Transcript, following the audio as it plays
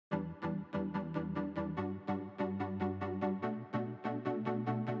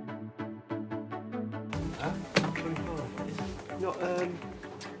Huh? 25. Not, oh,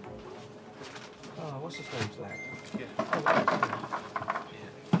 what's his name's lad? Yeah.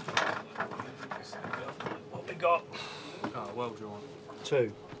 What we got? Oh, well drawn.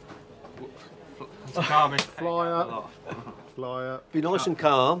 2. Calm is Fly up. Fly up. Be nice and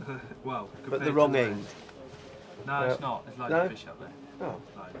calm, well, but the wrong end. No, it's not. There's loads of fish up there. Oh,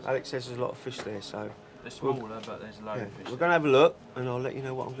 Loads. Alex says there's a lot of fish there, so... They're smaller, but there's a load of fish. We're going to have a look, and I'll let you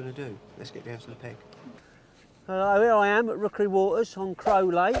know what I'm going to do. Let's get down to the peg. Hello, here I am at Rookery Waters on Crow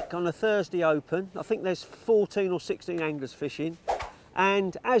Lake on a Thursday open. I think there's 14 or 16 anglers fishing.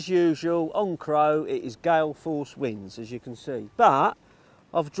 And as usual, on Crow, it is gale force winds, as you can see. But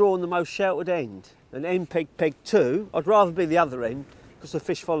I've drawn the most sheltered end, an end peg, peg 2. I'd rather be the other end, because the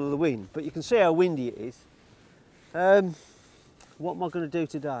fish follow the wind. But you can see how windy it is. What am I going to do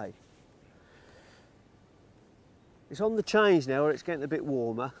today? It's on the change now, where it's getting a bit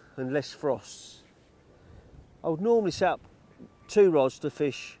warmer and less frosts. I would normally set up 2 rods to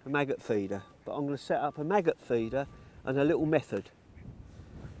fish a maggot feeder, but I'm going to set up a maggot feeder and a little method.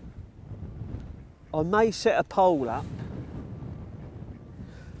 I may set a pole up.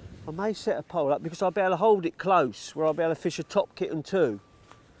 Because I'll be able to hold it close, where I'll be able to fish a top kitten too.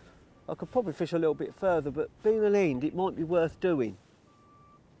 I could probably fish a little bit further, but being an end, it might be worth doing.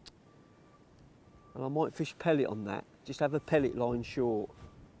 And I might fish pellet on that, just have a pellet line short.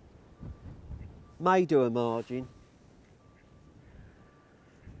 May do a margin.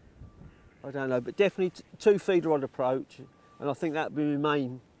 I don't know, but definitely 2 feeder rod approach, and I think that would be my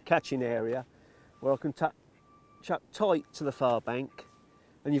main catching area, where I can chuck tight to the far bank,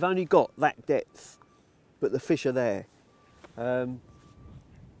 and you've only got that depth, but the fish are there. But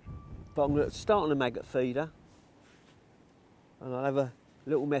I'm going to start on a maggot feeder, and I'll have a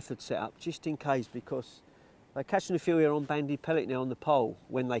little method set up just in case, because they're catching a few here on banded pellet now on the pole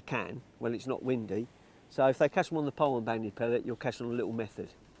when they can, when it's not windy. So if they catch them on the pole on banded pellet, you'll catch them on a little method.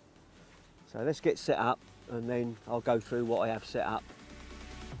 So let's get set up, and then I'll go through what I have set up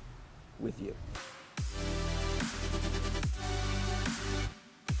with you.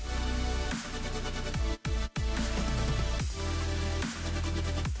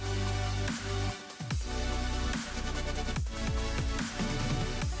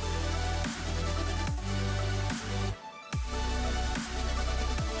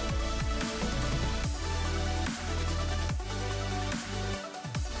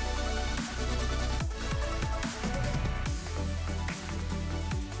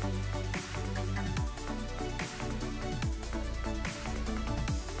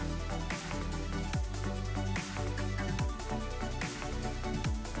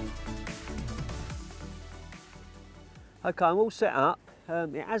 Okay, I'm all set up.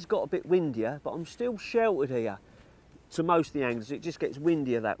 It has got a bit windier, but I'm still sheltered here to most of the anglers. It just gets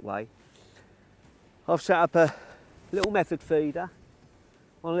windier that way. I've set up a little method feeder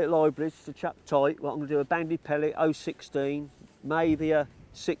on a little eye bridge to chuck tight. Well, I'm going to do a banded pellet 016, maybe a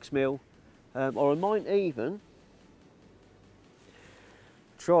 6mm, or I might even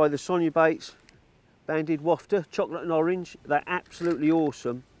try the Sonia Bates banded wafter, chocolate and orange. They're absolutely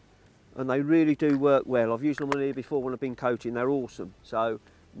awesome. And they really do work well. I've used them on here before when I've been coaching. They're awesome. So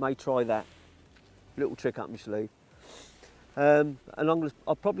may try that little trick up my sleeve. And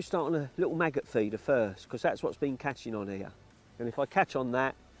I'll probably start on a little maggot feeder first, because that's what's been catching on here. And if I catch on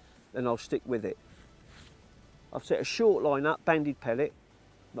that, then I'll stick with it. I've set a short line up, banded pellet,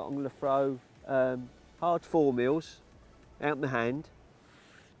 that I'm going to throw hard 4mm out my hand.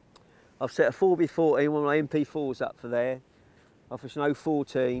 I've set a 4x14, one of my MP4s up for there. I've fished an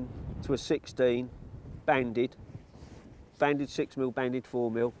 014 to a 16, banded 6mm, banded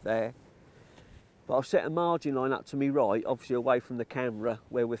 4mm there. But I've set a margin line up to me right, obviously away from the camera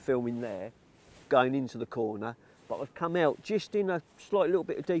where we're filming there, going into the corner. But I've come out just in a slight little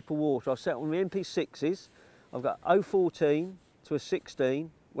bit of deeper water. I've set on the MP6s. I've got 014 to a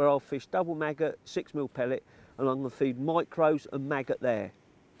 16, where I'll fish double maggot, 6mm pellet, and I'm going to feed micros and maggot there.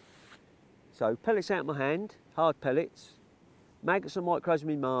 So pellets out my hand, hard pellets. Maggots and micros in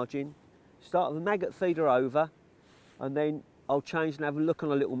my margin, start with a maggot feeder over, and then I'll change and have a look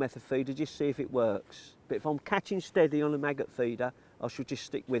on a little method feeder, just see if it works. But if I'm catching steady on a maggot feeder, I should just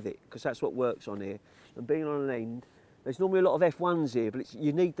stick with it, because that's what works on here. And being on an end, there's normally a lot of F1s here, but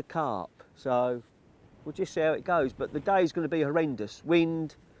you need the carp. So we'll just see how it goes. But the day's going to be horrendous.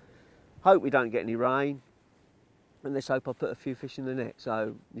 Wind, hope we don't get any rain, and let's hope I put a few fish in the net,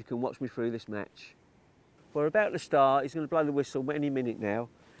 so you can watch me through this match. We're about to start. He's going to blow the whistle any minute now.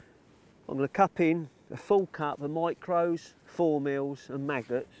 I'm going to cup in a full cup of micros, 4mm and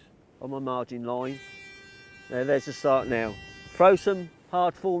maggots on my margin line. There's the start now. Throw some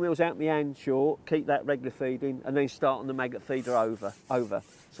hard 4 mils out my hand short, keep that regular feeding, and then start on the maggot feeder over.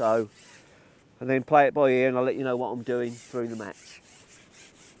 So, and then play it by ear, and I'll let you know what I'm doing through the match.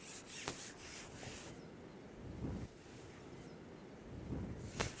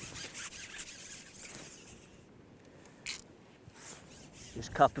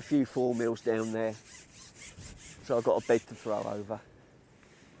 Just cup a few 4 mils down there, so I've got a bed to throw over.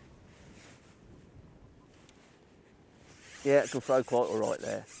 Yeah, it can throw quite all right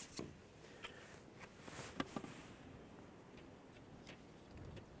there.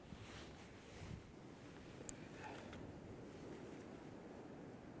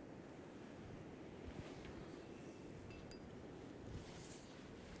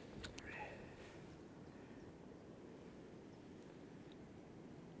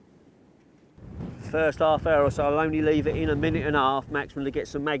 First half hour or so, I'll only leave it in a minute and a half maximum to get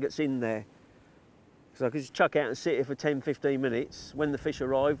some maggots in there. So I can just chuck out and sit here for 10-15 minutes. When the fish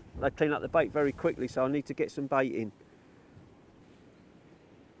arrive, they clean up the bait very quickly, so I need to get some bait in.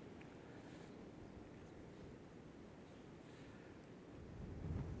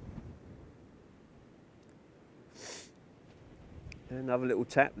 Another little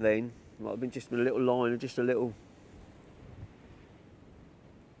tap then. Might have been just a little line or just a little.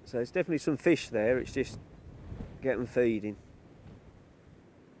 So there's definitely some fish there, it's just get them feeding.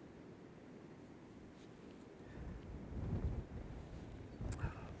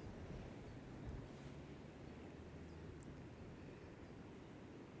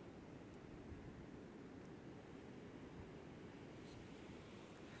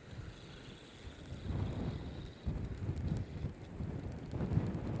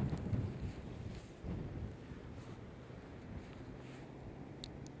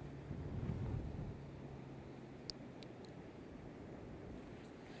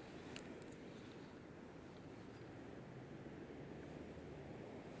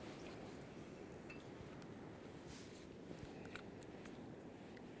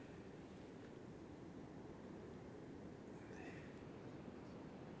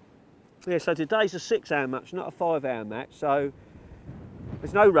 Yeah, so today's a 6-hour match, not a 5-hour match, so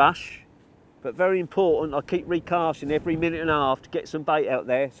there's no rush, but very important, I keep recasting every minute and a half to get some bait out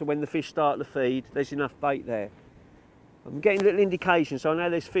there, so when the fish start to feed, there's enough bait there. I'm getting a little indication, so I know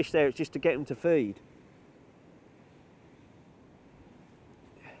there's fish there, it's just to get them to feed.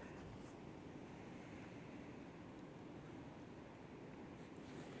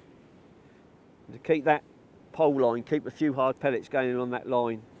 To keep that pole line, keep a few hard pellets going in on that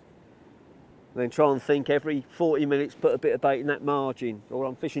line. Then try and think every 40 minutes put a bit of bait in that margin, or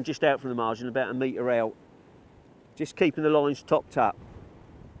I'm fishing just out from the margin about a metre out. Just keeping the lines topped up,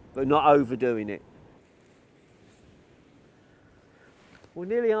 but not overdoing it. Well,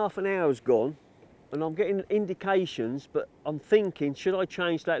 nearly half an hour's gone and I'm getting indications, but I'm thinking, should I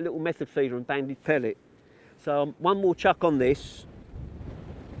change that little method feeder and banded pellet? So one more chuck on this.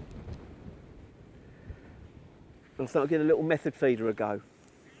 I thought I'd give a little method feeder a go.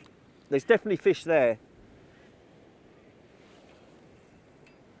 There's definitely fish there.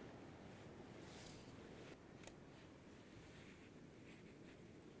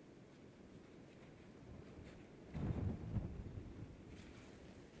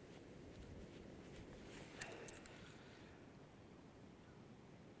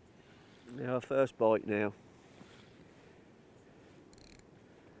 Now, our first bite now.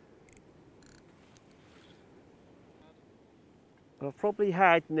 I've probably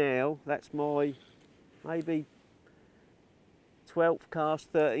had now, that's my maybe 12th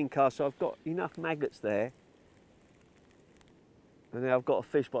cast, 13th cast, so I've got enough maggots there. And now I've got a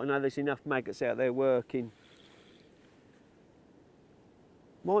fish, but I know there's enough maggots out there working.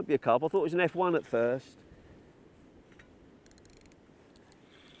 Might be a carp, I thought it was an F1 at first.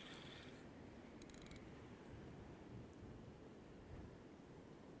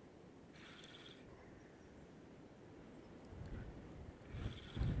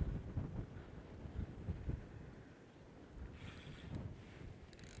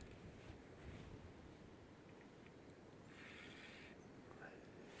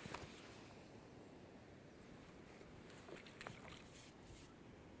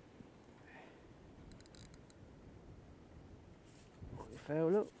 Fair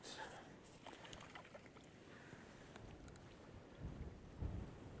looked.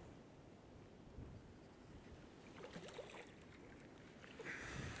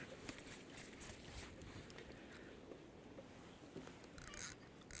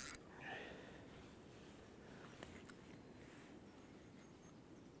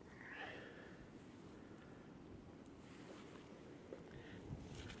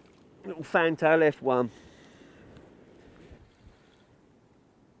 Little fantail F1.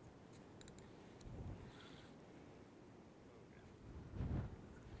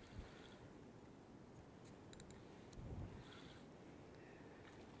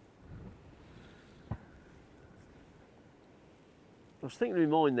 I was thinking in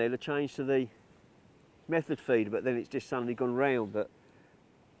my mind there to change to the method feeder, but then it's just suddenly gone round. But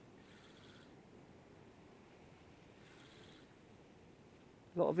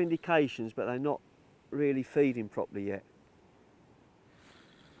a lot of indications, but they're not really feeding properly yet.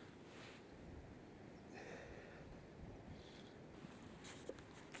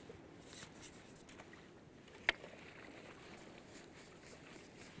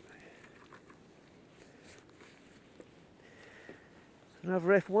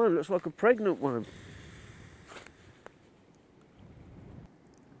 Another F1, looks like a pregnant one.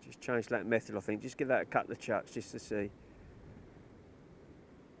 Just change that method, I think. Just give that a couple of chucks just to see.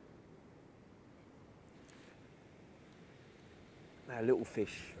 A little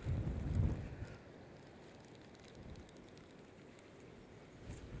fish.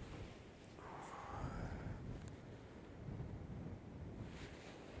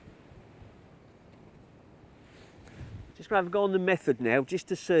 Just going to have a go on the method now, just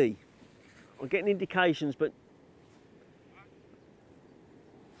to see. I'm getting indications, but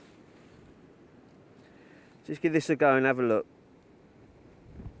just give this a go and have a look.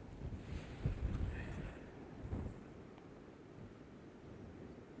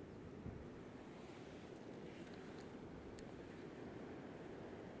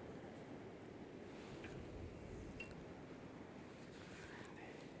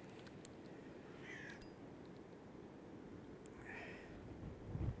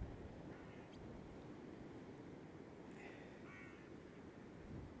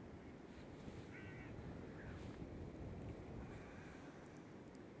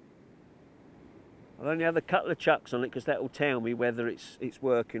 I'll only have a couple of chucks on it because that will tell me whether it's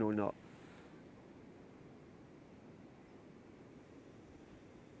working or not.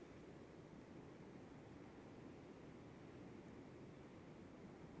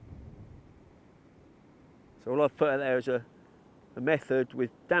 So all I've put out there is a method with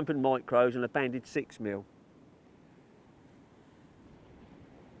dampened micros and a banded 6mm.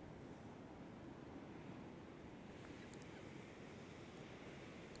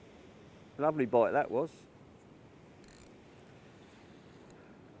 Lovely bite that was.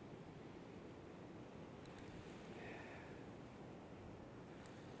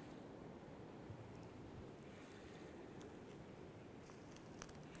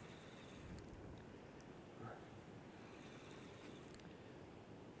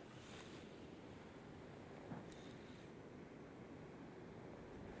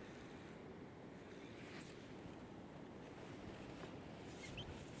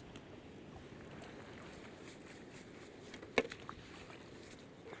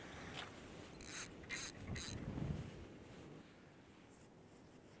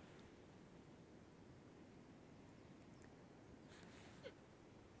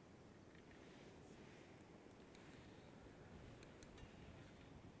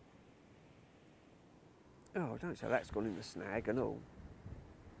 Oh, don't say that's gone in the snag and all.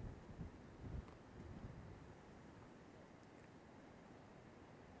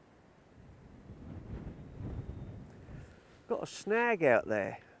 Got a snag out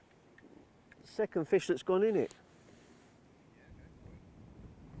there. Second fish that's gone in it.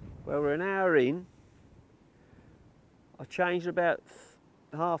 Well, we're an hour in. I changed about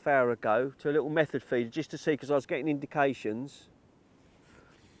half hour ago to a little method feeder just to see, because I was getting indications.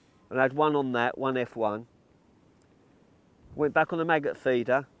 And I had one on that, one F1. Went back on the maggot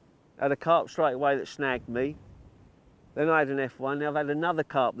feeder, had a carp straight away that snagged me. Then I had an F1, now I've had another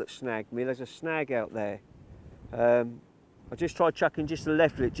carp that snagged me. There's a snag out there. I just tried chucking just to the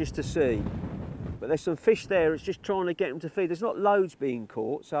left of it just to see. But there's some fish there, it's just trying to get them to feed. There's not loads being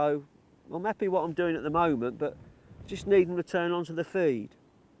caught, so I'm happy what I'm doing at the moment, but just need them to turn onto the feed.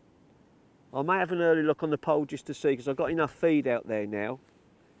 I may have an early look on the pole just to see, because I've got enough feed out there now.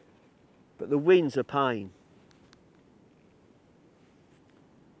 But the wind's a pain.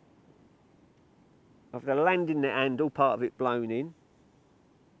 I've got a landing net handle, part of it blown in.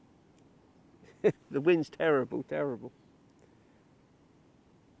 The wind's terrible, terrible.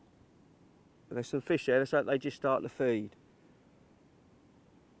 But there's some fish there, let's hope they just start to feed.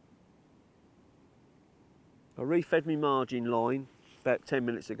 I refed my margin line about 10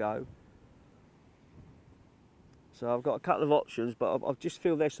 minutes ago. So I've got a couple of options, but I just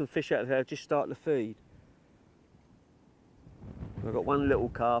feel there's some fish out there just starting to feed. I've got one little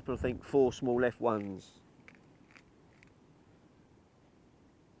carp and I think 4 small F1s.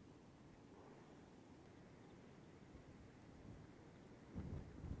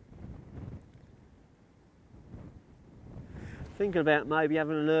 Thinking about maybe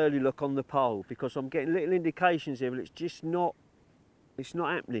having an early look on the pole, because I'm getting little indications here, but it's just not, it's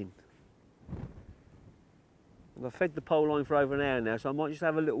not happening. I've fed the pole line for over an hour now, so I might just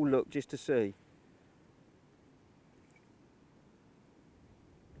have a little look just to see.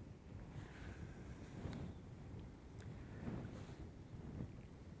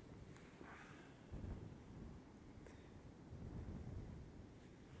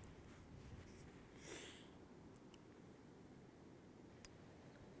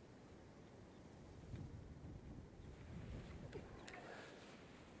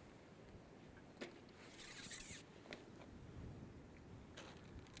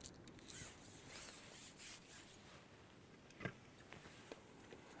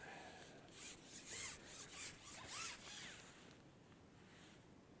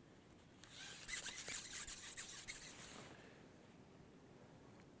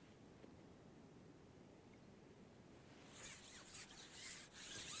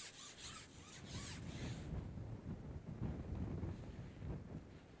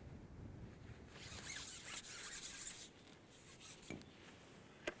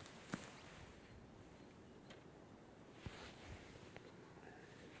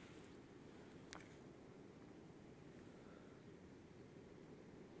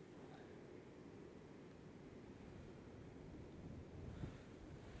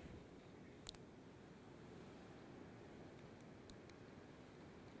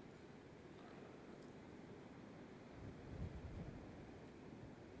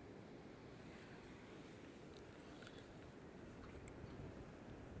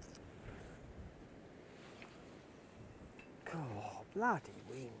 Oh, bloody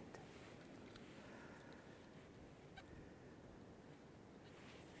wind.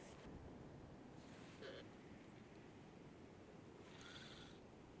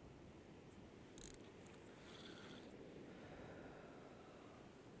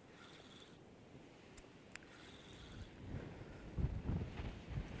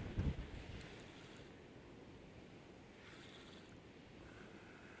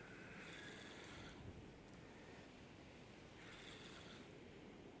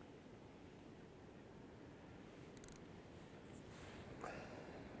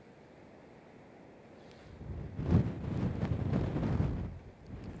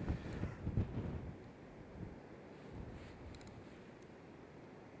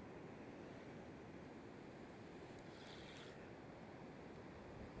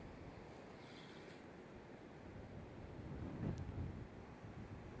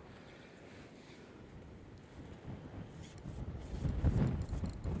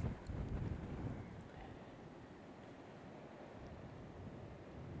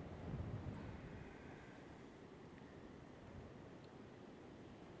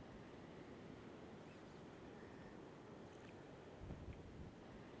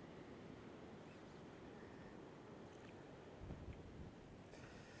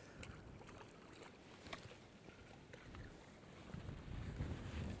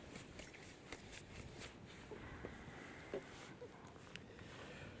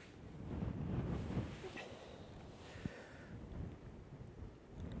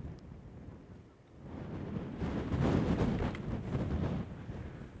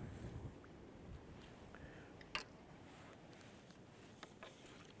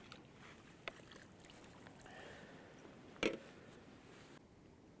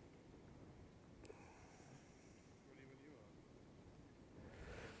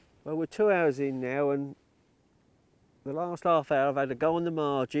 Well, we're 2 hours in now, and the last half hour I've had a go on the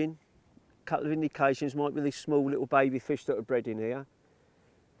margin. A couple of indications might be these small little baby fish that are bred in here.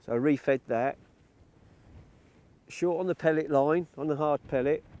 So I refed that. Short on the pellet line, on the hard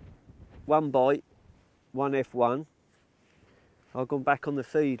pellet. One bite, one F1. I've gone back on the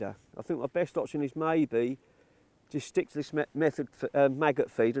feeder. I think my best option is maybe just stick to this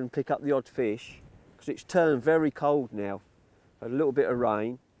maggot feeder and pick up the odd fish, because it's turned very cold now. Had a little bit of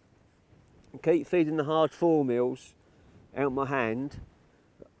rain. And keep feeding the hard 4 mils out my hand.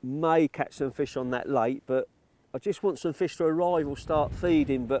 May catch some fish on that late, but I just want some fish to arrive or start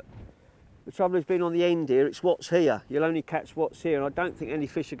feeding. But the trouble has been on the end here, it's what's here. You'll only catch what's here, and I don't think any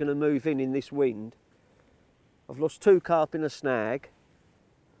fish are going to move in this wind. I've lost 2 carp in a snag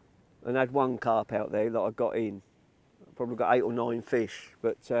and had 1 carp out there that I got in. I've probably got 8 or 9 fish,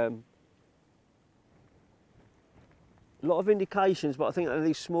 but a lot of indications, but I think there are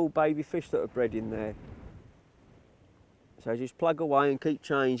these small baby fish that are bred in there. So just plug away and keep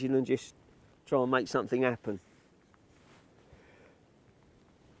changing and just try and make something happen.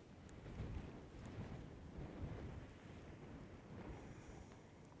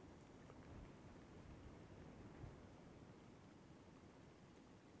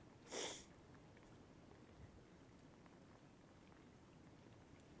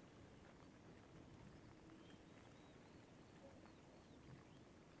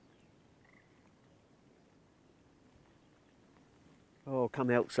 Oh,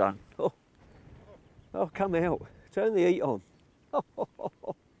 come out, son. Oh, oh, come out. Turn the heat on. Oh, oh,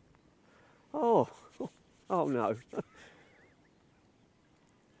 oh, oh. Oh no.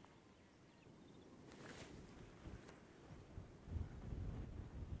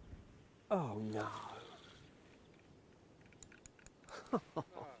 Oh no.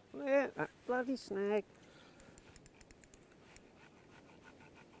 Yeah, that bloody snag.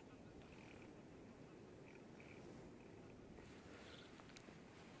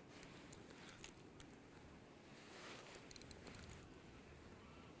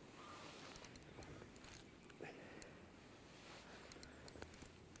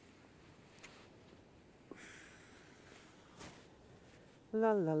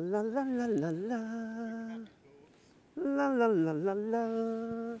 La la la la la la la. La la la la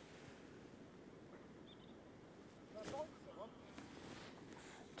la.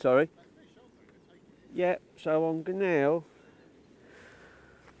 Sorry? Yeah, so I'm going to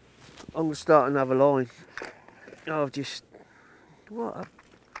start another line. I've just, what a,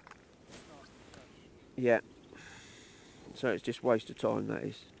 yeah. So it's just waste of time, that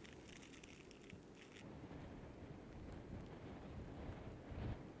is.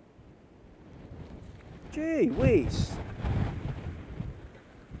 Gee whiz.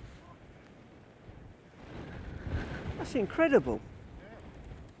 That's incredible.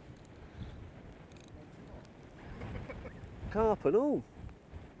 Carp and all.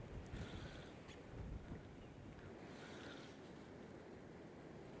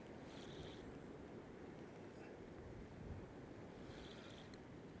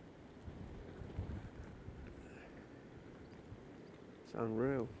 It's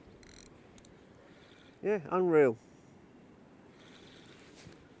unreal. Yeah, unreal.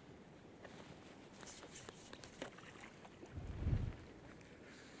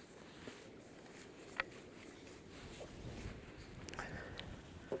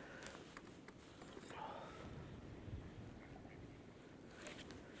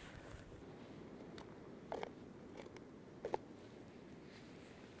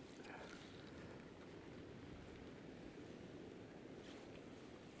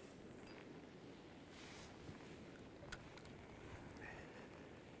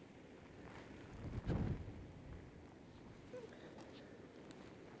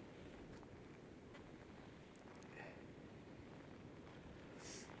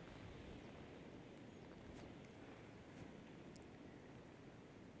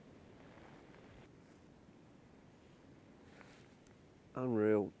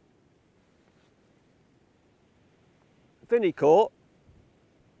 Unreal. Vinny caught.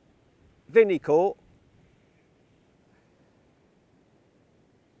 Vinny caught.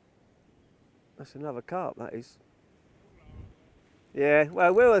 That's another carp, that is. Yeah,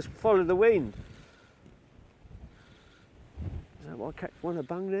 well, we'll just follow the wind. So I'll catch one a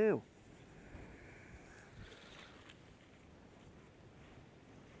bung now.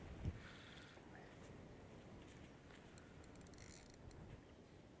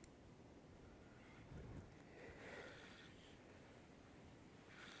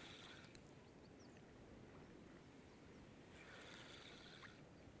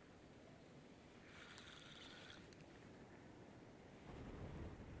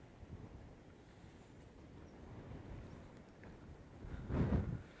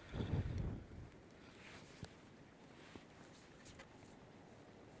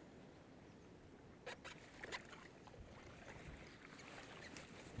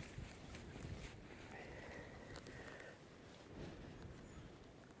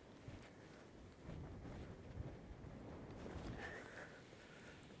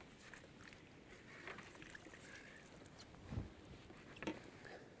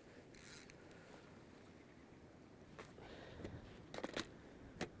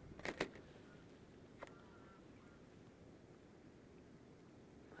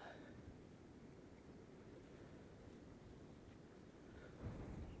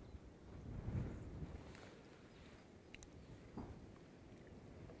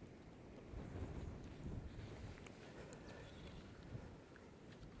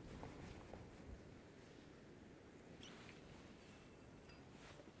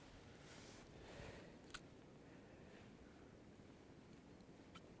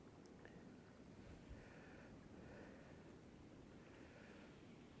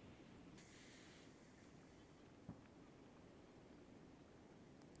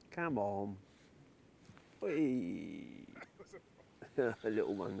 Come on. Whee. A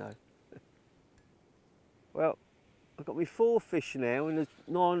little one though. Well, I've got me 4 fish now and there's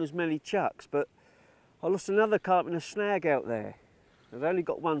 9 as many chucks, but I lost another carp in a snag out there. I've only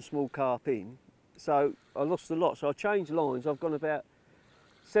got 1 small carp in, so I lost a lot. So I changed lines. I've gone about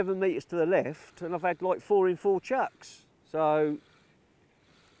 7 metres to the left, and I've had like 4 in 4 chucks. So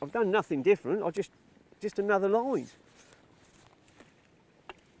I've done nothing different. I just another line.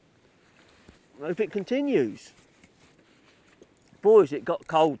 I hope it continues. Boys, it got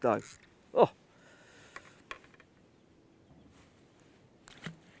cold though. Oh.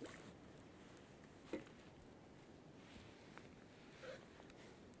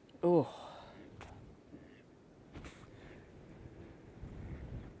 Oh.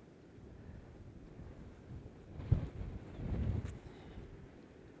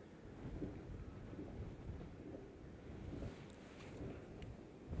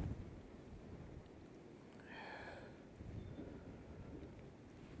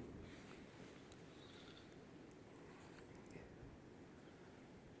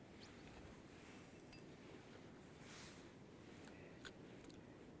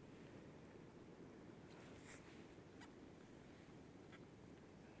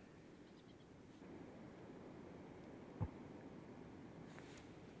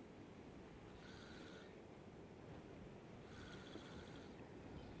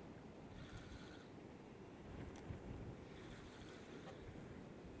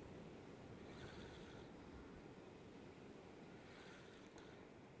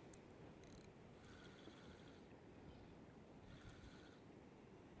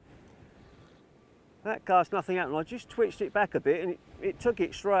 That cast, nothing happened. I just twitched it back a bit and it took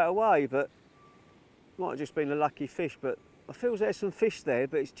it straight away, but might have just been a lucky fish, but I feel there's some fish there,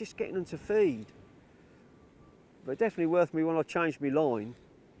 but it's just getting them to feed. But definitely worth me when I change my line,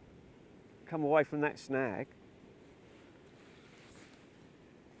 come away from that snag.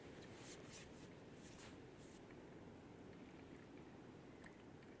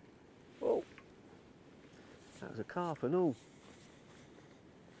 Oh, that was a carp and all.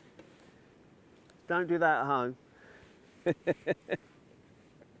 Don't do that at home. Fucking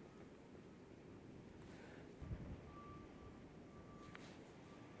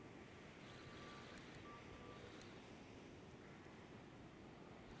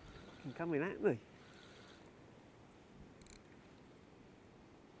coming at me.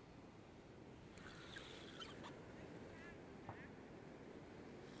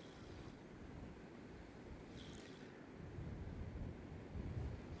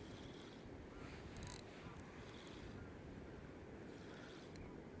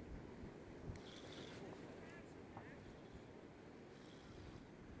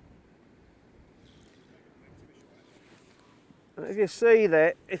 If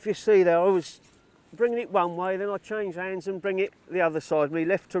you see there, I was bringing it one way, then I change hands and bring it the other side, me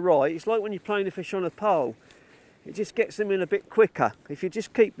left to right. It's like when you're playing a fish on a pole. It just gets them in a bit quicker. If you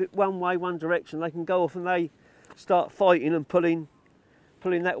just keep it one way, one direction, they can go off and they start fighting and pulling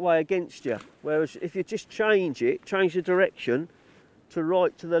that way against you. Whereas if you just change the direction to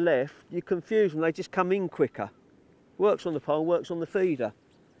right, to the left, you confuse them, they just come in quicker. Works on the pole, works on the feeder.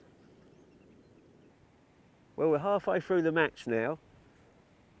 Well, we're halfway through the match now.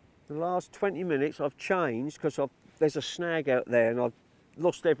 The last 20 minutes I've changed because there's a snag out there and I've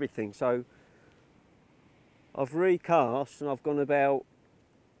lost everything. So I've recast and I've gone about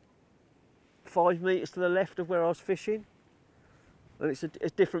 5 metres to the left of where I was fishing. And it's a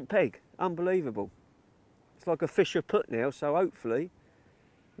different peg. Unbelievable. It's like a fisher put now, so hopefully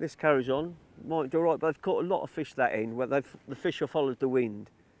this carries on. Might do all right, but they've caught a lot of fish that end where the fish have followed the wind.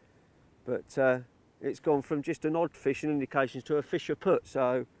 But it's gone from just an odd fishing indications to a fisher put,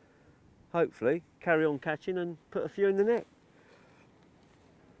 so hopefully carry on catching and put a few in the net.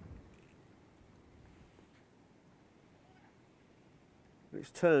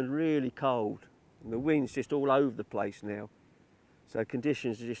 It's turned really cold and the wind's just all over the place now, so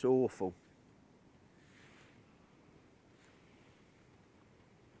conditions are just awful.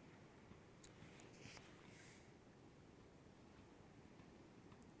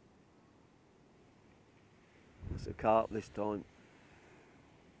 It's a carp this time.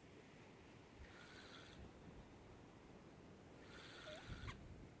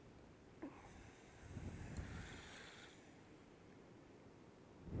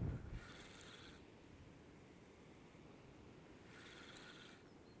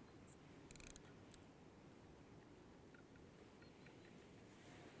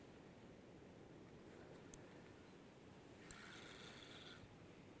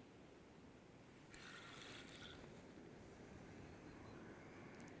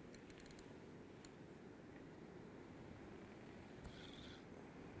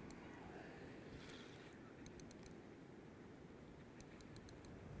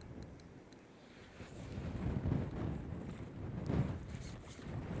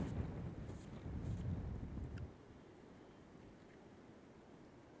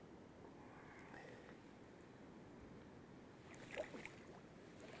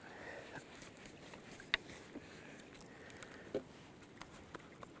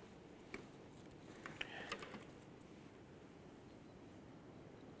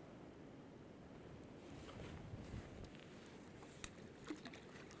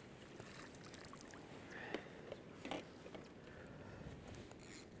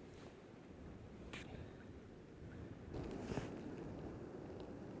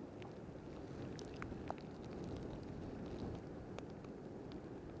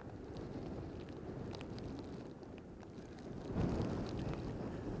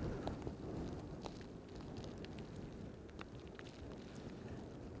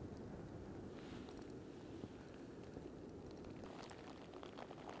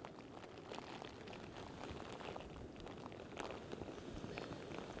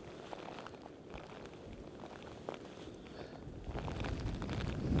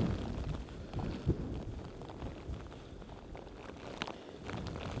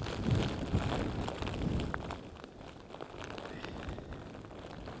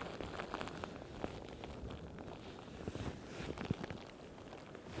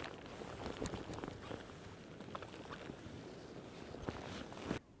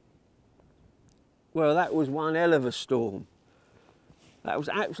 Well, that was one hell of a storm. That was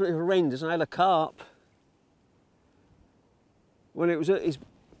absolutely horrendous. I had a carp when it was at its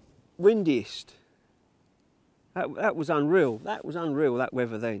windiest. That was unreal. That was unreal, that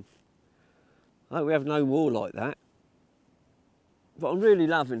weather then. I hope we have no more like that. But I'm really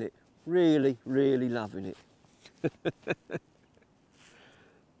loving it. Really, really loving it.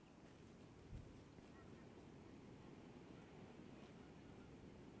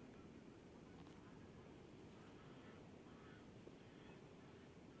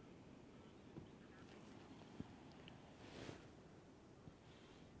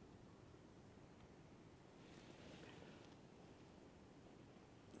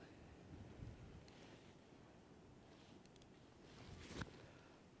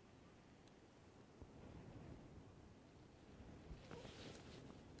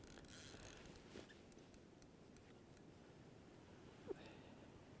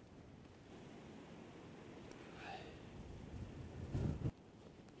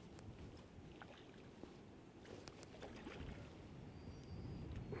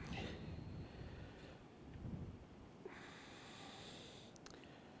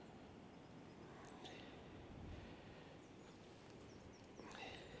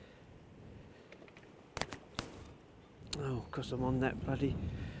 Oh, because I'm on that bloody...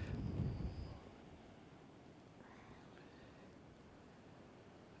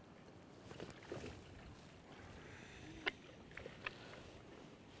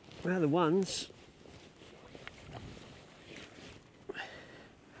 Well, the ones...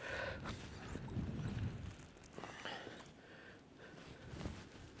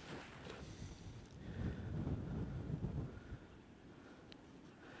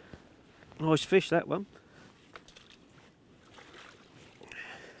 Nice fish, that one.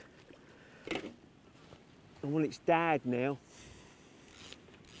 I want its dad now.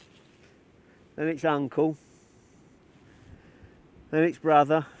 Then its uncle. Then its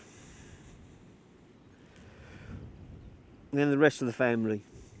brother. And then the rest of the family.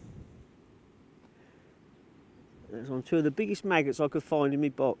 That's on two of the biggest maggots I could find in my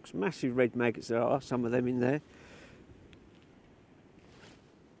box. Massive red maggots there are, some of them in there.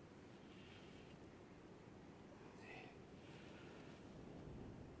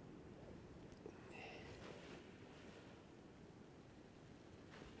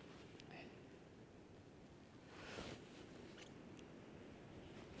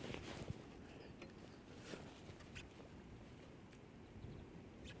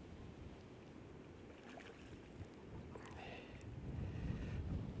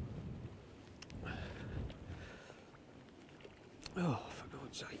 Oh, for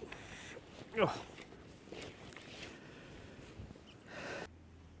God's sake. Oh.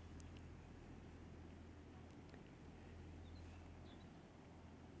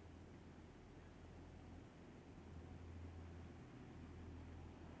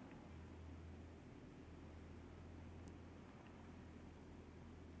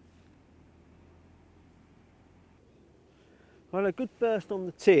 I had a good burst on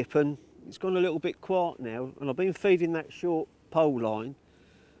the tip and it's gone a little bit quiet now, and I've been feeding that short pole line.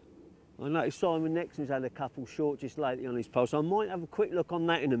 I noticed Simon Nexon's had a couple short just lately on his pole, so I might have a quick look on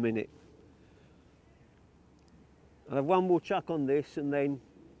that in a minute. I'll have one more chuck on this, and then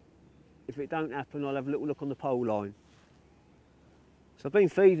if it don't happen, I'll have a little look on the pole line. So I've been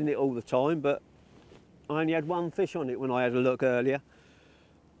feeding it all the time, but I only had one fish on it when I had a look earlier.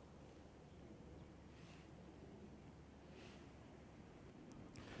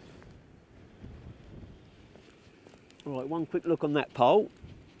 All right, one quick look on that pole,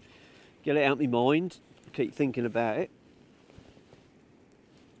 get it out of my mind, keep thinking about it,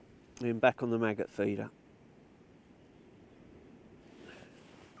 and then back on the maggot feeder.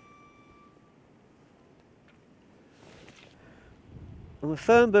 I'm a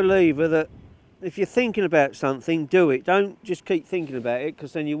firm believer that if you're thinking about something, do it. Don't just keep thinking about it,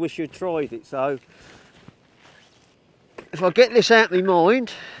 because then you wish you'd tried it. So if I get this out of my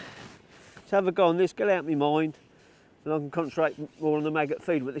mind, let's have a go on this, get it out of my mind, and I can concentrate more on the maggot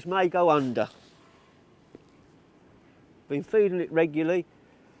feed, but this may go under. Been feeding it regularly.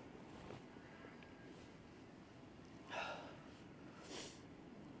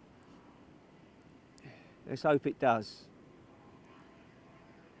 Let's hope it does.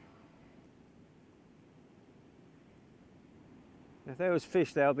 If there was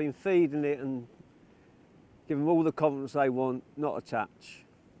fish there, I've been feeding it and giving them all the confidence they want, not a touch.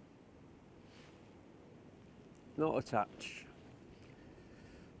 Not a touch.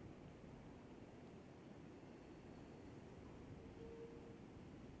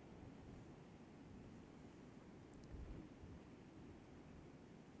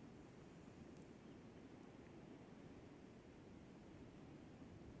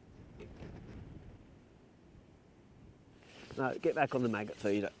 No, get back on the maggot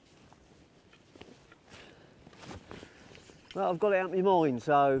feeder. Well, I've got it out of my mind,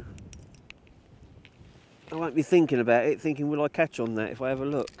 so I won't be thinking about it, thinking will I catch on that if I have a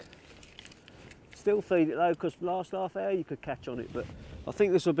look. Still feed it though, because last half hour you could catch on it, but I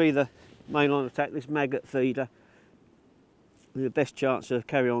think this will be the main line of attack, this maggot feeder, with the best chance to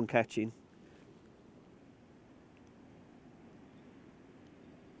carry on catching.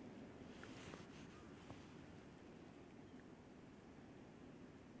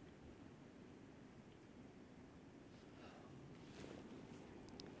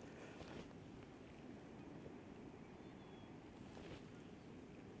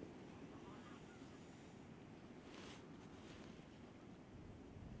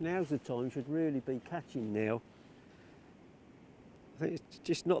 Now's the time, you should really be catching now. I think it's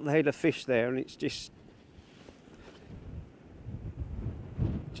just not the head of fish there, and it's just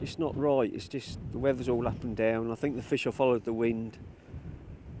not right. It's just the weather's all up and down. I think the fish have followed the wind.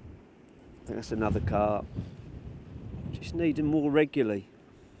 I think that's another carp. Just need them more regularly.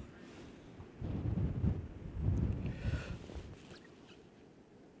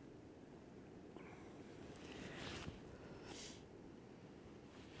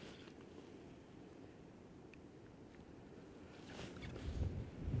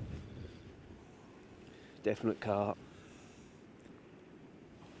 Definite carp.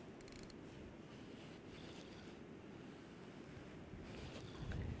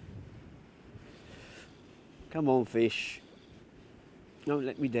 Come on, fish. Don't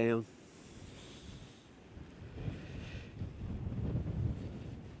let me down.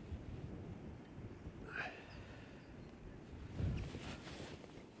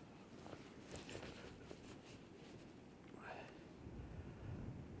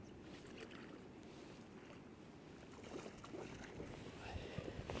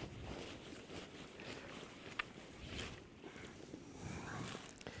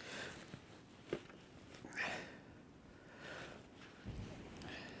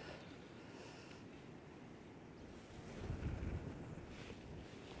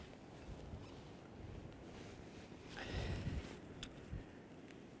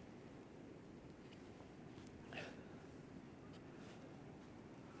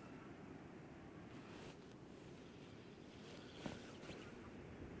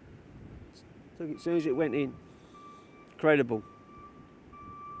 Took it as soon as it went in. Incredible.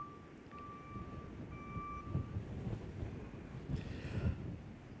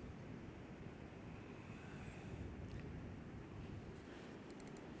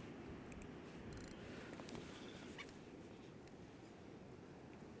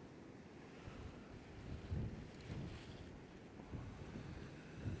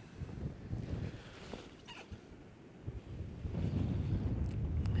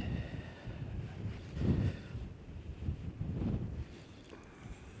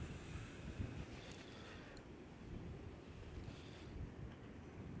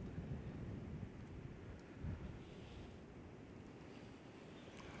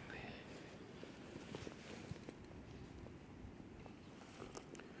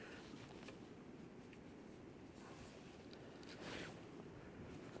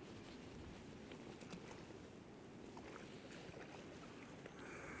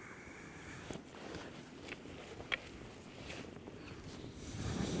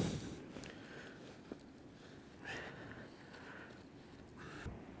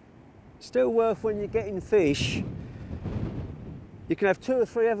 Still worth when you're getting fish. You can have 2 or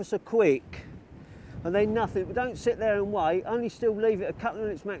 3 ever so quick and then nothing, but don't sit there and wait, only still leave it a couple of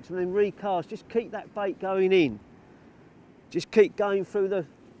minutes maximum and then recast. Just keep that bait going in. Just keep going through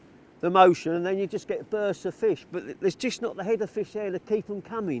the motion and then you just get bursts of fish, but there's just not the head of fish there to keep them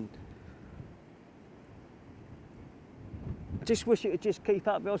coming. I just wish it would just keep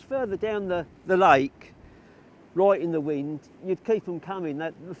up. If I was further down the lake, right in the wind, you'd keep them coming.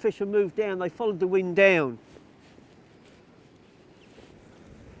 The fish would move down, they followed the wind down.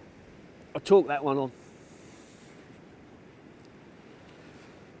 I talked that one on.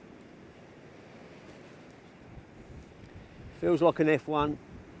 Feels like an F1.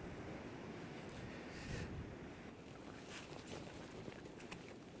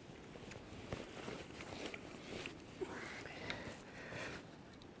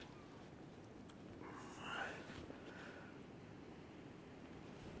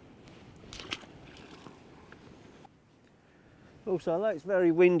 Also, although it's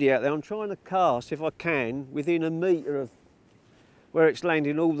very windy out there, I'm trying to cast, if I can, within a metre of where it's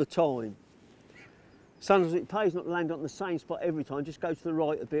landing all the time. Sometimes it pays not to land on the same spot every time, just go to the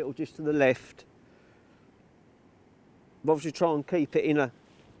right a bit or just to the left. But obviously try and keep it in a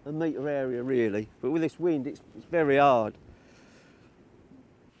metre area really, but with this wind it's very hard.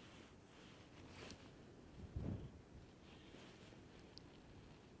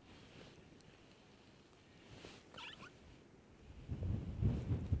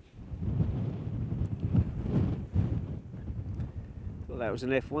 that was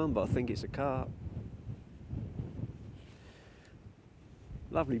an F1, but I think it's a carp.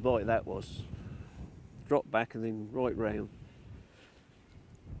 Lovely bite that was. Drop back and then right round.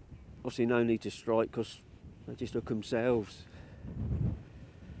 Obviously no need to strike because they just hook themselves.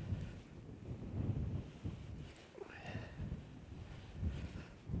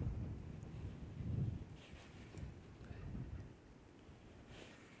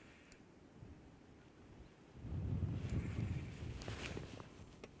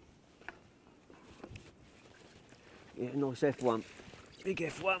 Yeah, nice F1. Big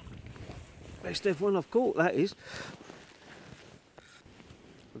F1. Best F1 I've caught, that is.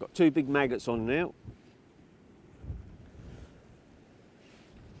 I've got 2 big maggots on now.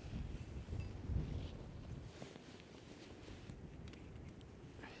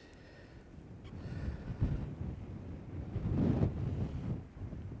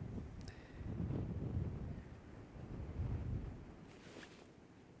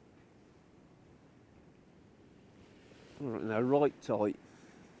 Alright, now right tight.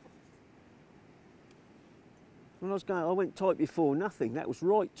 When I was going, I went tight before, nothing. That was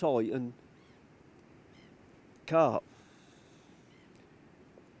right tight and carp.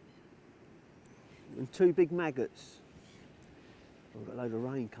 And 2 big maggots. We've got a load of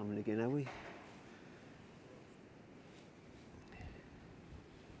rain coming again, have we?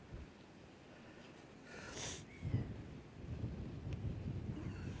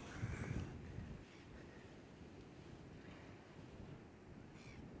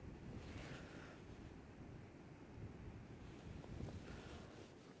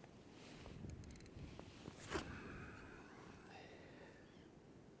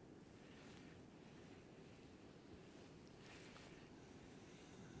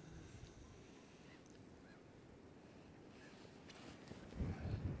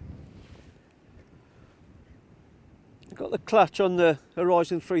 I've got the clutch on the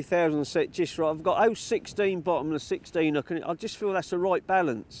Horizon 3000 set just right. I've got 0.16 bottom and a 16 hook, and I just feel that's the right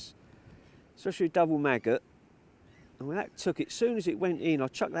balance, especially with double maggot. And when that took it, as soon as it went in, I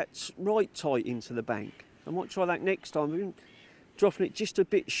chucked that right tight into the bank. I might try that next time. I've been dropping it just a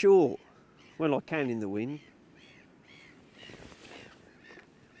bit short. Well, I can in the wind.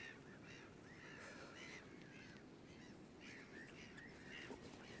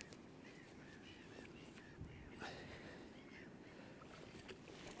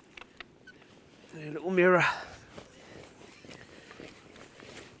 There, little mirror.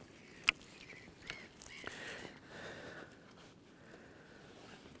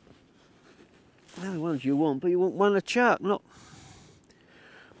 No ones you want, but you want one a chuck, not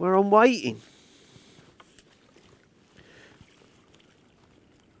where I'm waiting.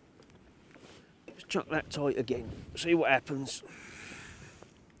 Just chuck that tight again, see what happens.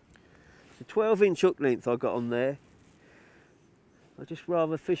 It's a 12-inch hook length I got on there. I just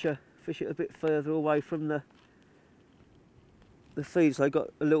rather fish it a bit further away from the feed, so I got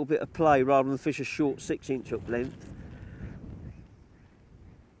a little bit of play rather than fish a short 6-inch hook length.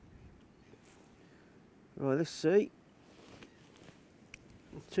 Right, let's see.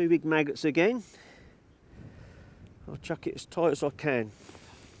 2 big maggots again. I'll chuck it as tight as I can.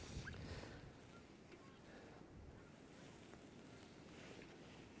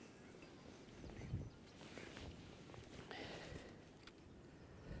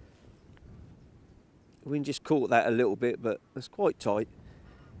 The wind just caught that a little bit, but it's quite tight.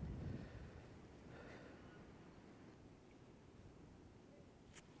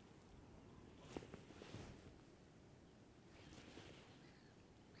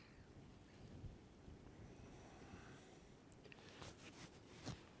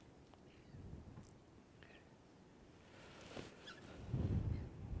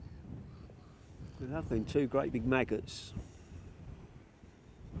 There have been 2 great big maggots.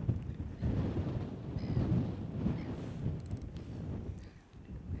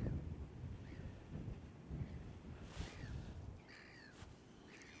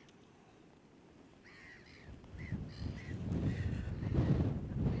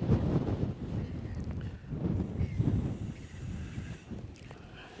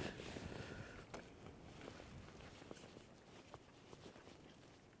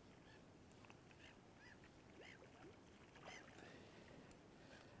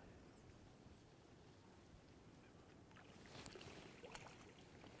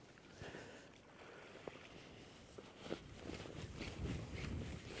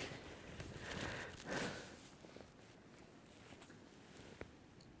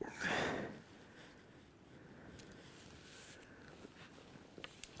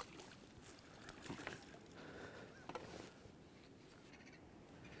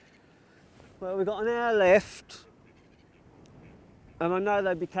 Well, we've got an hour left. And I know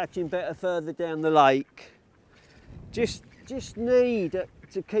they'd be catching better further down the lake. Just need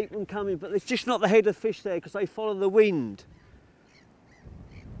to keep them coming, but there's just not the head of fish there because they follow the wind.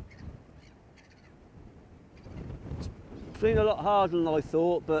 It's been a lot harder than I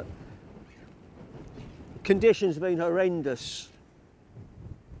thought, but conditions have been horrendous.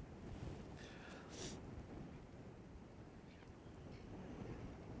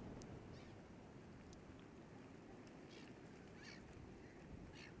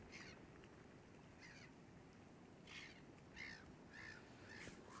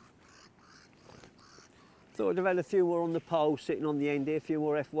 Thought I'd have had a few more on the pole sitting on the end here, a few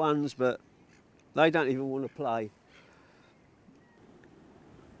more F1s, but they don't even want to play.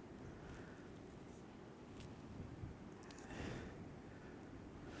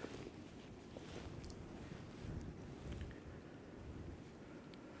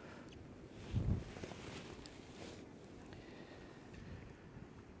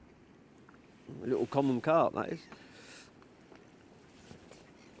 A little common carp, that is.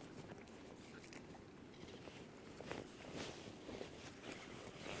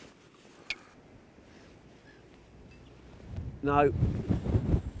 No.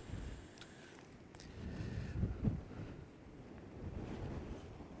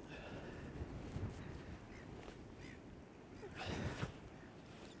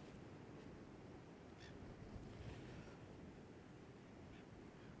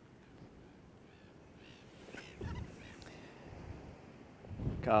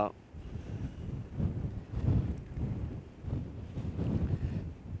 Carp.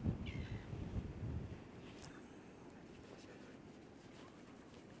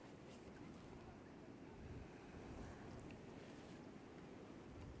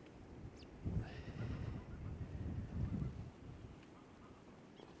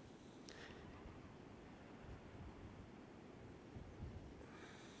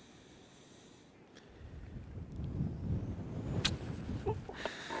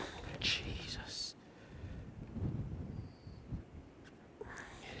 Jesus.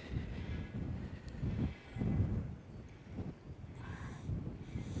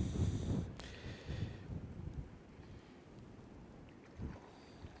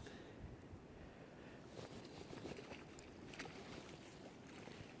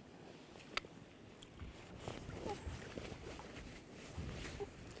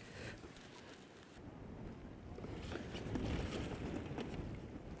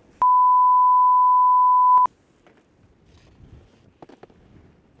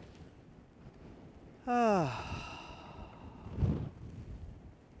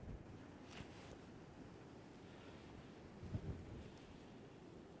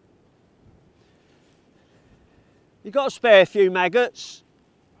 You got a spare few maggots?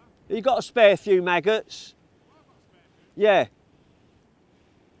 You got a spare few maggots? Yeah.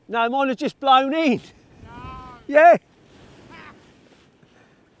 No, mine have just blown in. No. Yeah.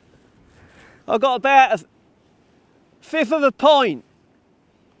 I got about a fifth of a pint.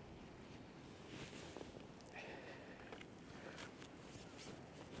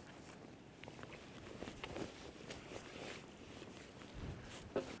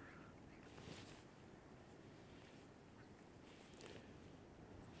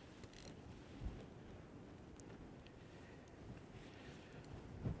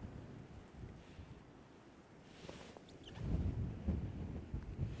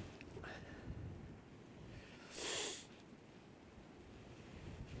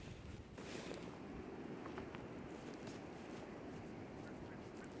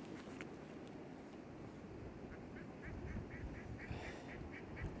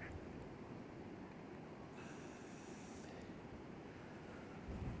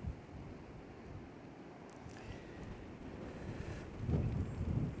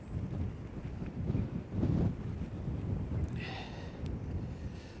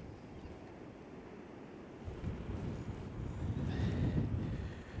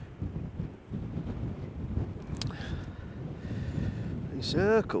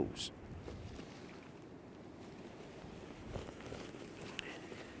 Circles.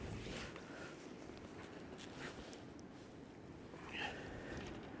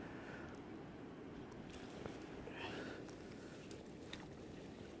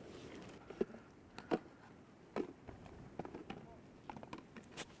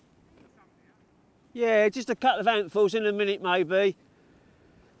 Yeah, just a couple of handfuls in a minute maybe.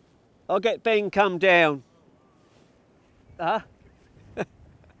 I'll get Ben come down. Huh?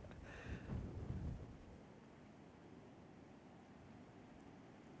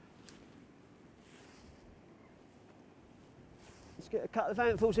 Let's get a couple of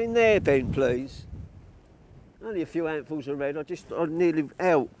handfuls in there, Ben, please. Only a few handfuls of red, I nearly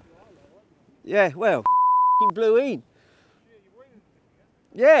out. Yeah, well, blew in.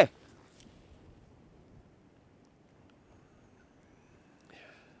 Yeah.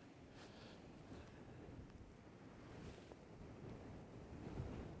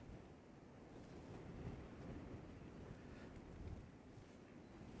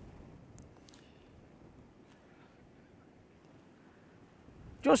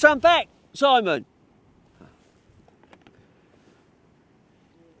 Do you want some back, Simon?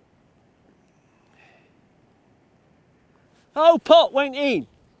 Whole pot went in.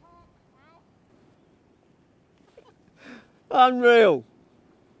 Unreal.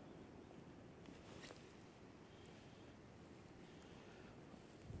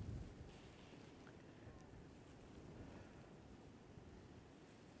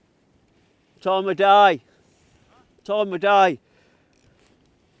 Time of day. Time of day.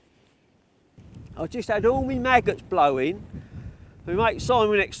 I just had all my maggots blowing. My mate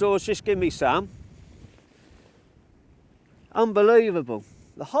Simon next door's just given me some. Unbelievable.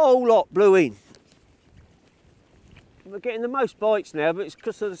 The whole lot blew in. We're getting the most bites now, but it's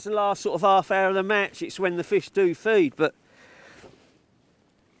because it's the last sort of half hour of the match. It's when the fish do feed, but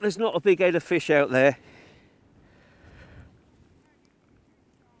there's not a big head of fish out there.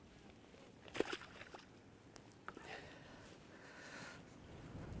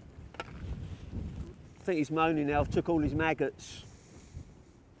 I think he's moaning now, I've took all his maggots.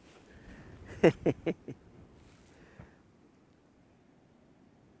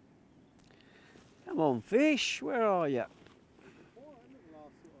 Come on, fish, where are you?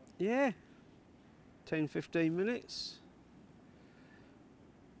 Yeah, 10-15 minutes.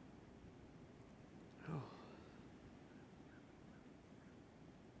 Oh.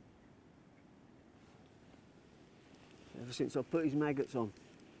 Ever since I put his maggots on.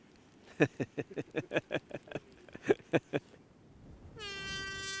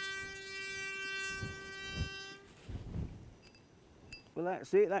 Well,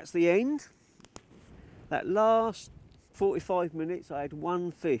 that's it, that's the end. That last 45 minutes I had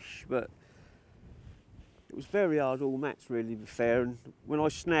one fish, but it was very hard all match really, to be fair, and when I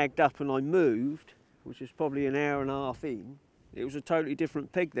snagged up and I moved, which was probably an hour and a half in, it was a totally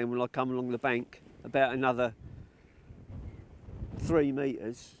different peg then when I come along the bank, about another 3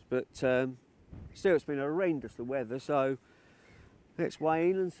 metres, but still it's been horrendous the weather, so let's weigh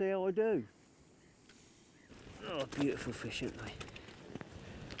in and see how I do. Oh, beautiful fish, aren't they?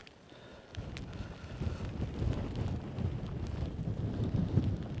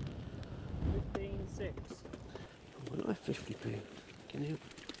 Well, I 50p. Can you?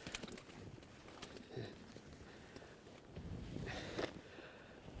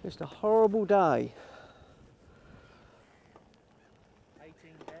 Just a horrible day. 18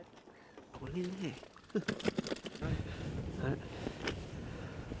 dead. One in there. No.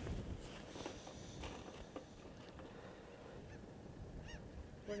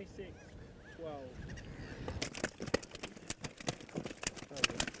 26, 12.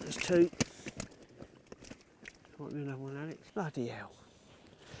 There's two. Might be another one, Alex. Bloody hell.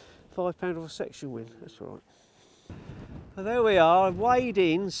 £5 of a section win, that's all right. Well, there we are, I've weighed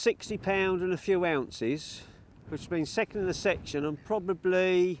in £60 and a few ounces, which has been second in the section and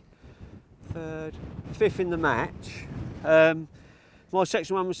probably third, fifth in the match. My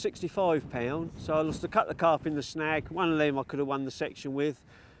section one was £65, so I lost a couple of carp in the snag. One of them I could have won the section with.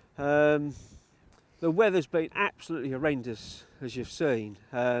 The weather's been absolutely horrendous, as you've seen.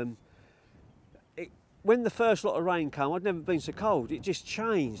 When the first lot of rain came, I'd never been so cold. It just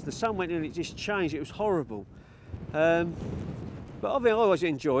changed. The sun went in and it just changed. It was horrible. But I think I always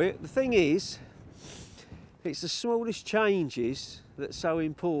enjoy it. The thing is, it's the smallest changes that's so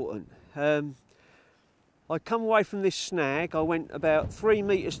important. I come away from this snag. I went about 3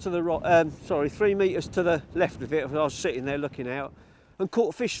 metres to the right. 3 metres to the left of it. I was sitting there looking out and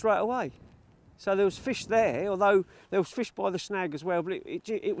caught a fish straight away. So there was fish there, although there was fish by the snag as well, but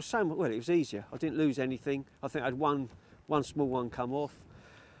it was so much, well, it was easier. I didn't lose anything. I think I had one small one come off.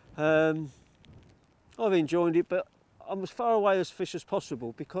 I've enjoyed it, but I'm as far away as fish as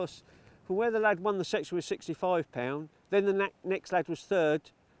possible because from where the lad won the section with £65, then the next lad was third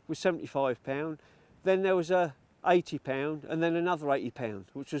with £75, then there was a £80 and then another £80,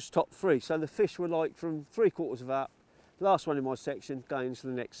 which was top three. So the fish were like from 3/4 of up, last one in my section, going into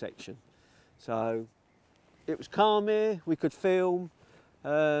the next section. So it was calm here, we could film,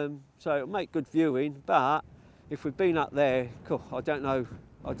 so it'll make good viewing, but if we'd been up there, cool, I don't know,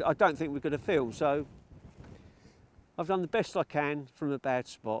 I don't think we could have filmed, so I've done the best I can from a bad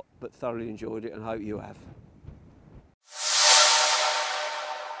spot, but thoroughly enjoyed it and hope you have.